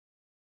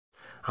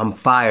I'm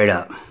fired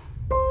up.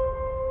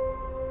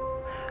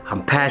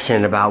 I'm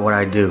passionate about what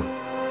I do.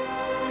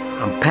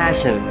 I'm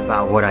passionate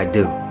about what I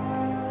do.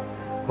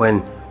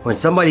 When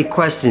somebody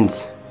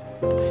questions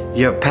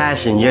your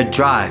passion, your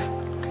drive,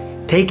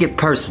 take it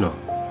personal.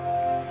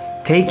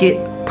 Take it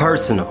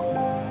personal.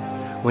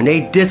 When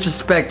they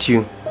disrespect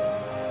you,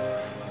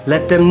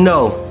 let them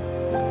know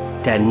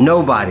that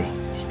nobody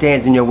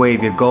stands in your way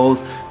of your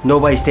goals,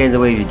 nobody stands in the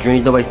way of your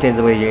dreams, nobody stands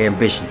in the way of your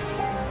ambitions.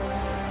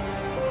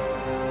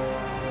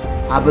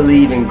 I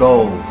believe in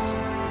goals.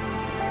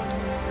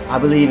 I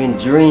believe in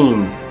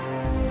dreams.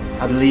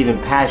 I believe in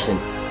passion.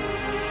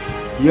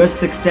 Your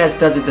success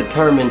doesn't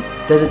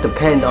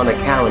depend on a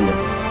calendar.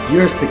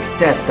 Your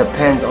success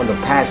depends on the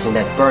passion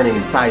that's burning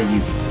inside of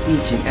you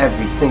each and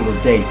every single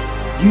day.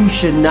 You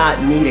should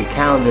not need a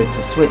calendar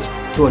to switch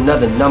to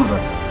another number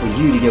for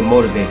you to get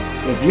motivated.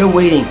 If you're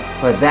waiting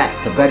for that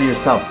to better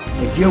yourself,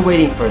 if you're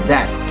waiting for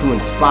that to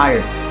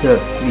inspire, to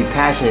be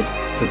passionate,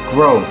 to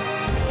grow,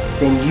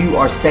 then you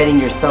are setting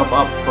yourself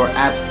up for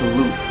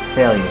absolute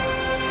failure.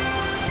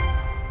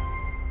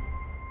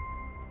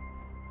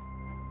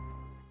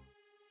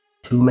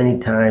 Too many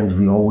times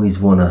we always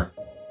want to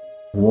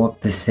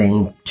walk the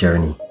same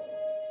journey,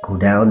 go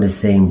down the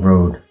same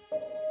road,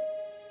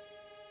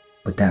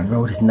 but that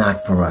road is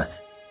not for us.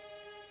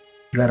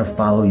 You gotta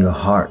follow your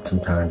heart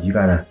sometimes. You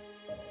gotta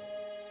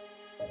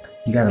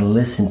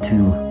listen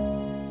to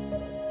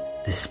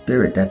the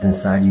spirit that's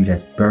inside you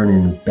that's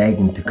burning and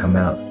begging to come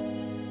out.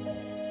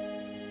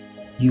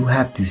 You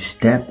have to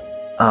step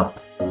up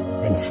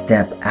and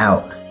step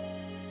out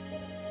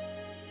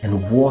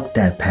and walk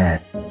that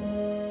path.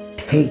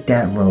 Take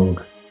that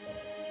road,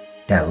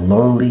 that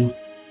lonely,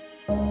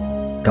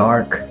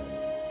 dark,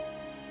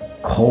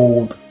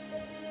 cold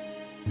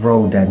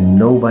road that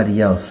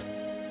nobody else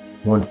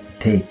wants to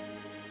take.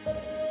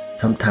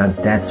 Sometimes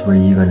that's where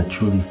you're going to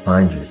truly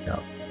find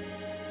yourself.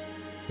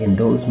 In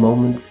those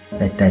moments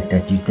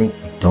that you think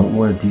you don't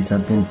want to do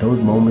something, those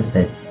moments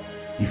that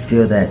you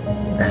feel that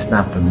that's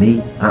not for me,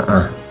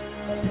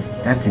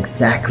 that's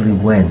exactly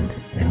when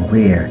and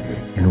where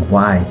and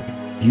why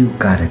you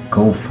gotta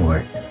go for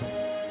it.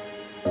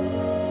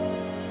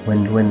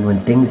 When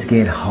things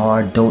get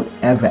hard, don't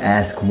ever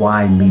ask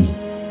why me.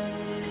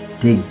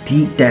 Dig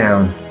deep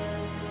down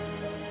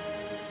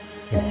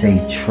and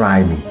say,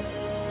 try me.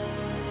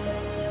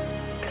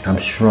 Because I'm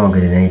stronger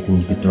than anything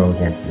you could throw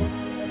against me.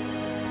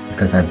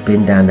 Because I've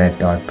been down that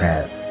dark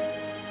path.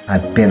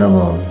 I've been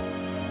alone.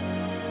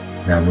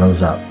 And I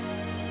rose up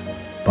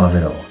above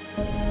it all.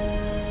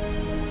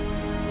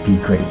 Be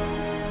great.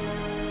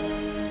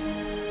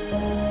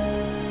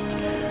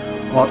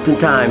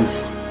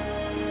 Oftentimes,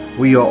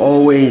 we are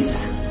always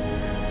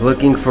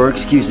looking for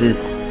excuses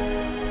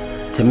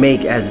to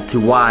make as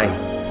to why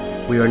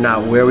we are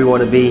not where we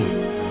want to be,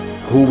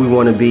 who we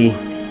want to be,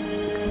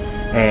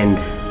 and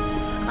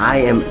I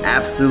am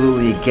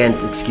absolutely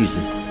against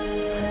excuses.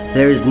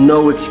 There is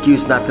no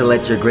excuse not to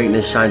let your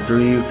greatness shine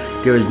through you.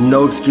 There is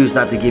no excuse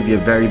not to give your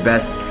very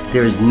best.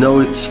 There is no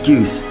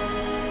excuse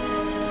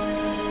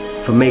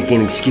for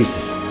making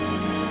excuses.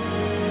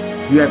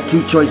 You have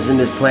two choices in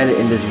this planet,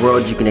 in this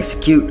world. You can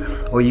execute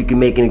or you can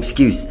make an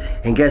excuse.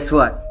 And guess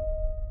what?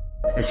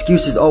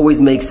 Excuses always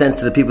make sense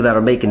to the people that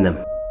are making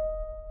them.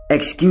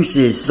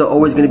 Excuses are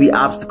always going to be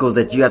obstacles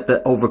that you have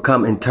to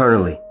overcome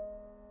internally.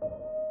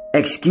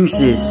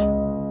 Excuses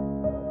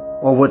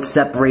are what's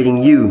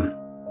separating you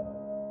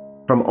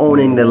from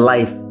owning the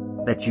life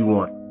that you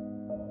want.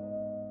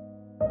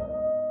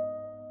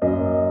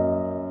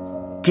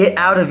 Get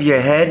out of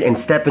your head and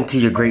step into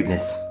your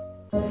greatness.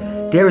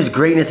 There is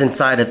greatness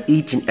inside of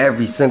each and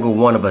every single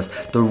one of us.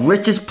 The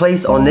richest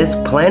place on this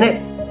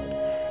planet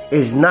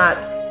is not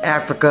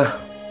Africa,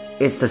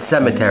 it's the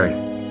cemetery.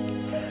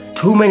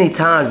 Too many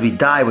times we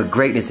die with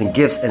greatness and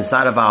gifts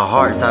inside of our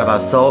heart, inside of our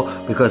soul,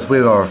 because we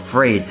are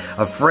afraid.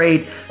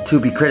 Afraid to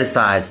be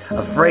criticized,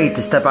 afraid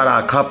to step out of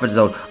our comfort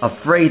zone,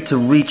 afraid to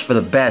reach for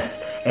the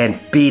best and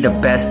be the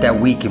best that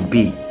we can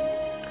be.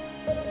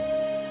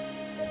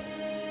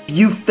 If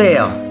you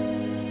fail,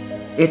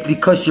 it's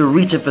because you're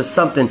reaching for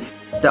something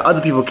that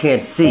other people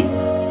can't see.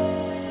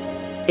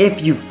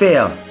 If you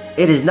fail,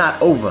 it is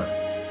not over.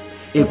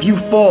 If you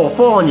fall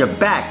on your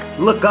back,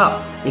 look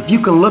up. If you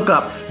can look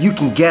up, you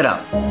can get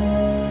up.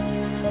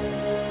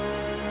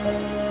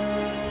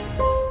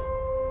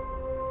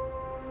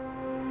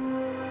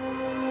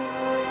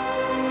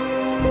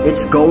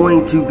 It's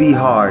going to be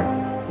hard.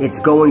 It's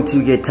going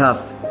to get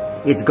tough.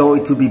 It's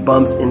going to be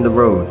bumps in the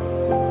road.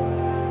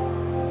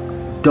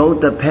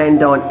 Don't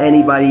depend on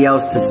anybody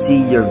else to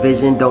see your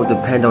vision. Don't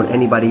depend on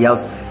anybody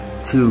else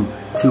to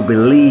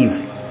believe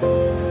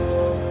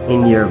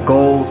in your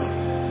goals.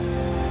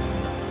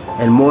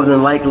 And more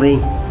than likely,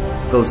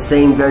 those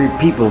same very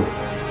people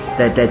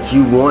that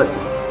you want,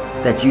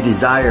 that you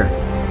desire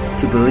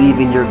to believe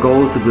in your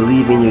goals, to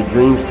believe in your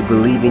dreams, to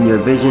believe in your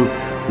vision,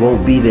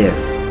 won't be there.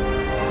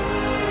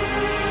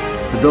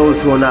 For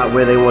those who are not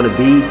where they want to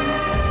be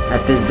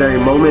at this very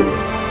moment,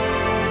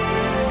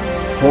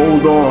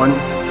 hold on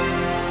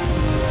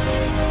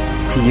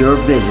to your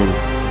vision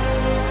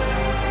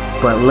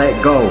but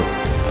let go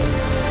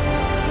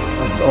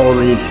of all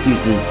the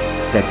excuses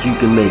that you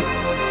can make.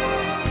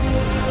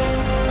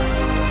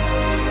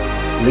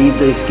 Leave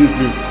the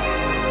excuses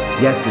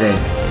yesterday.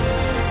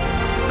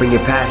 Bring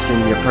your passion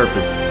and your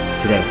purpose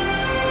today.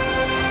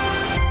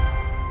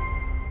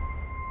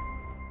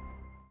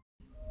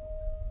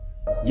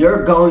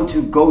 You're going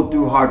to go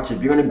through hardship.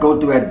 You're going to go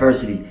through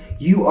adversity.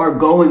 You are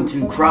going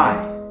to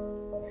cry.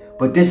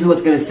 But this is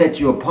what's going to set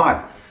you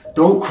apart.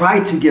 Don't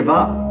cry to give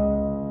up.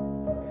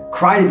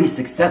 Cry to be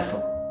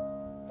successful.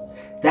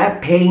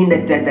 That pain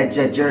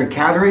that you're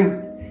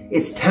encountering,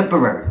 it's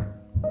temporary.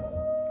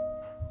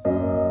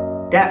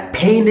 That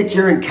pain that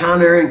you're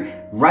encountering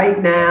right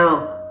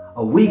now,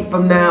 a week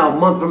from now, a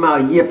month from now,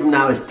 a year from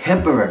now, is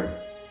temporary.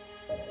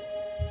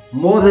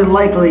 More than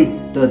likely,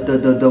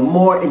 the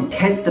more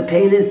intense the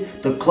pain is,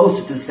 the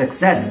closer to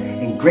success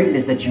and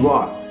greatness that you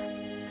are.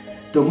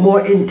 The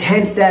more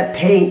intense that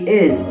pain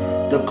is,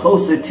 the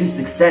closer to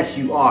success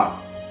you are.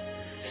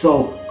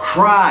 So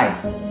cry,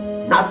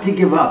 not to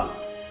give up,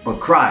 but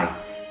cry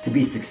to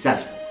be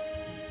successful.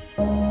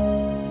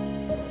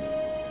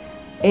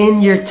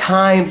 In your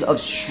times of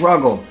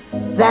struggle,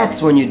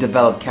 that's when you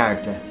develop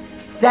character.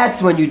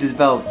 That's when you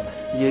develop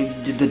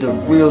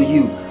the real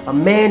you. A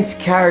man's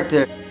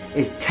character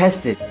is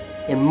tested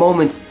in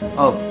moments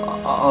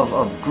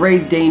of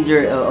grave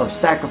danger, of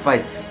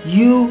sacrifice.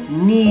 You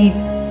need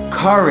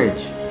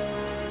courage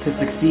to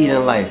succeed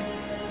in life.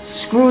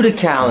 Screw the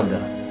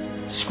calendar.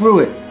 Screw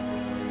it.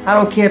 I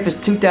don't care if it's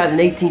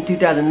 2018,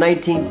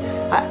 2019.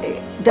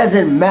 It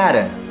doesn't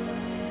matter.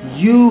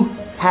 You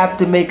have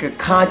to make a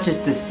conscious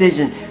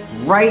decision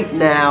right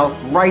now,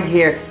 right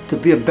here, to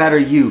be a better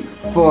you.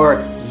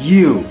 For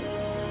you.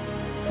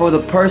 For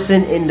the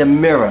person in the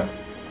mirror.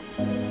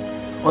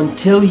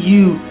 Until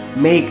you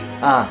make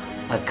a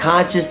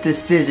conscious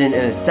decision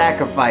and a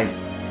sacrifice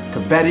to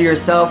better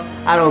yourself,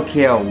 I don't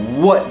care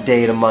what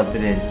day of the month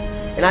it is.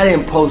 And I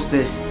didn't post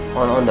this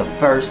on the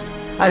 1st.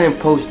 I didn't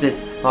post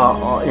this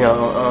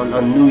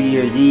on New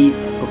Year's Eve,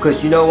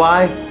 because you know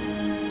why?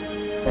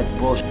 That's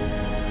bullshit.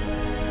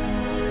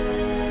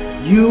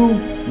 You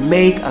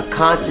make a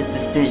conscious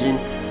decision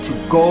to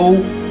go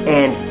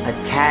and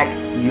attack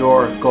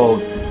your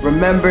goals.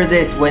 Remember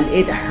this, when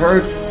it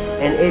hurts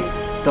and it's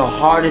the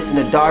hardest and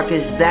the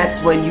darkest,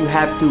 that's when you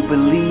have to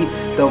believe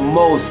the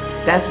most.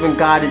 That's when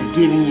God is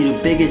giving you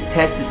the biggest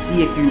test to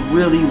see if you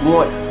really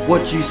want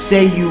what you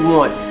say you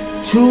want.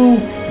 Too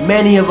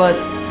many of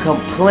us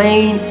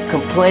complain,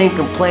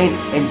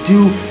 and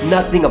do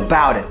nothing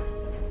about it.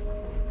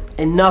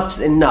 Enough's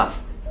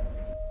enough.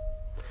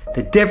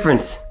 The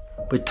difference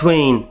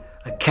between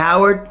a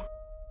coward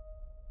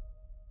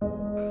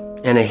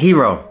and a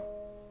hero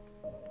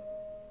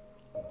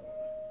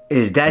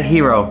is that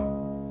hero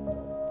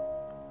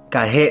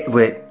got hit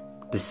with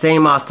the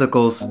same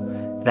obstacles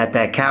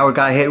that coward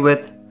got hit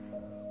with,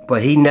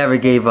 but he never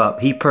gave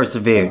up. He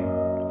persevered.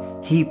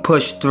 He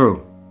pushed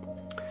through.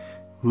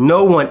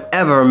 No one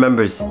ever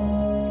remembers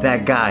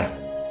that guy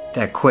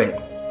that quit.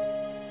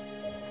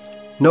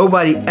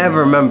 Nobody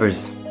ever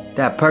remembers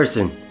that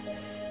person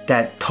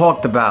that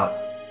talked about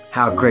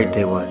how great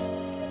they was.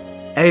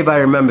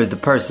 Everybody remembers the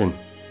person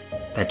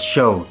that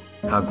showed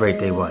how great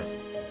they was.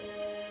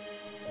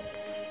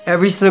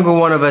 Every single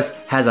one of us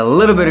has a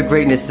little bit of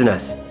greatness in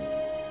us.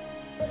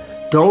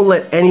 Don't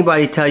let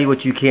anybody tell you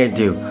what you can't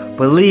do.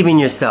 Believe in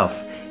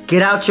yourself.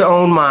 Get out your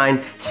own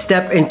mind.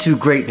 Step into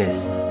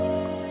greatness.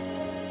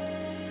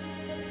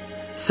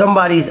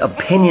 Somebody's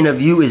opinion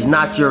of you is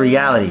not your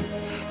reality.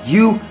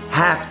 You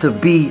have to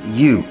be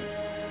you.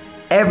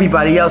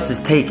 Everybody else is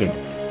taken.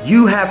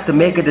 You have to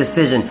make a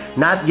decision.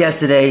 Not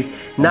yesterday,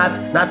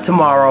 not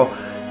tomorrow,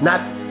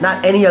 not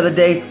any other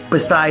day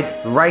besides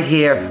right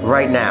here,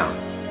 right now.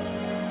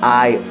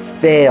 I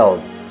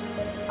failed.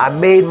 I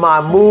made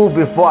my move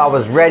before I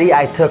was ready.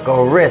 I took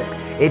a risk.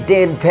 It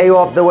didn't pay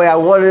off the way I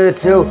wanted it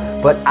to,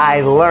 but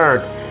I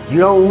learned. You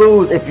don't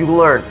lose if you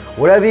learn.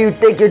 Whatever you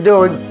think you're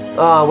doing,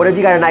 whatever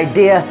you got an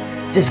idea,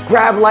 just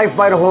grab life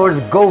by the horns,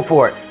 go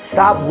for it.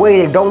 Stop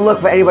waiting. Don't look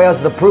for anybody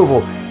else's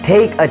approval.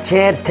 Take a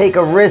chance, take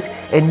a risk,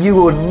 and you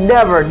will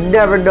never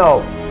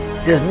know.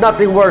 There's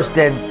nothing worse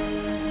than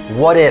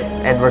what if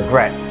and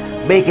regret.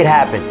 Make it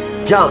happen.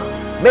 Jump.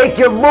 Make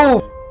your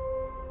move.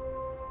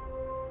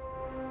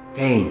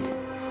 Pain.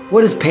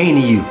 What is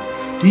pain to you?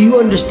 Do you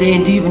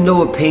understand? Do you even know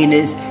what pain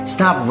is?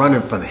 Stop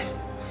running from it.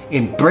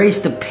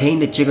 Embrace the pain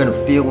that you're going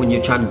to feel when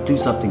you're trying to do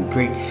something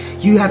great.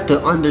 You have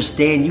to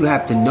understand, you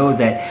have to know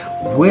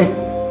that with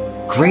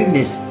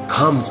greatness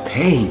comes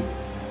pain.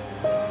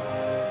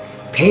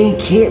 Pain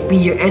can't be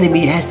your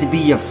enemy, it has to be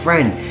your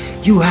friend.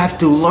 You have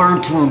to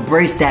learn to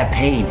embrace that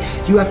pain.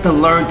 You have to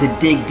learn to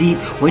dig deep.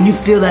 When you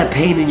feel that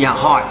pain in your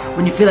heart,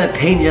 when you feel that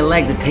pain in your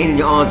legs, the pain in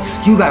your arms,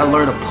 you gotta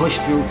learn to push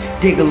through,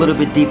 dig a little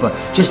bit deeper.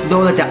 Just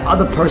know that that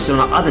other person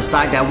on the other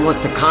side that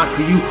wants to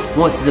conquer you,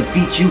 wants to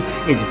defeat you,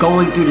 is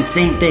going through the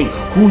same thing.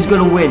 Who's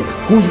gonna win?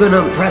 Who's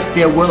gonna impress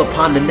their will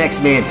upon the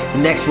next man,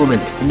 the next woman,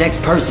 the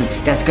next person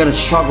that's gonna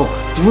struggle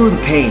through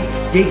the pain?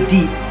 Dig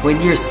deep when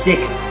you're sick.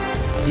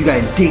 you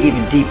gotta dig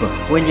even deeper.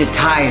 When you're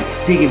tired,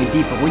 dig even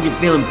deeper. When you're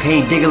feeling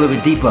pain, dig a little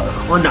bit deeper.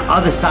 On the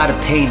other side of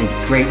pain is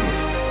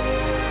greatness.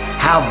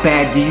 How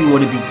bad do you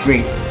want to be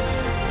great?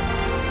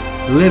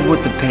 Live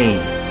with the pain.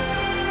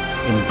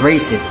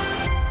 Embrace it.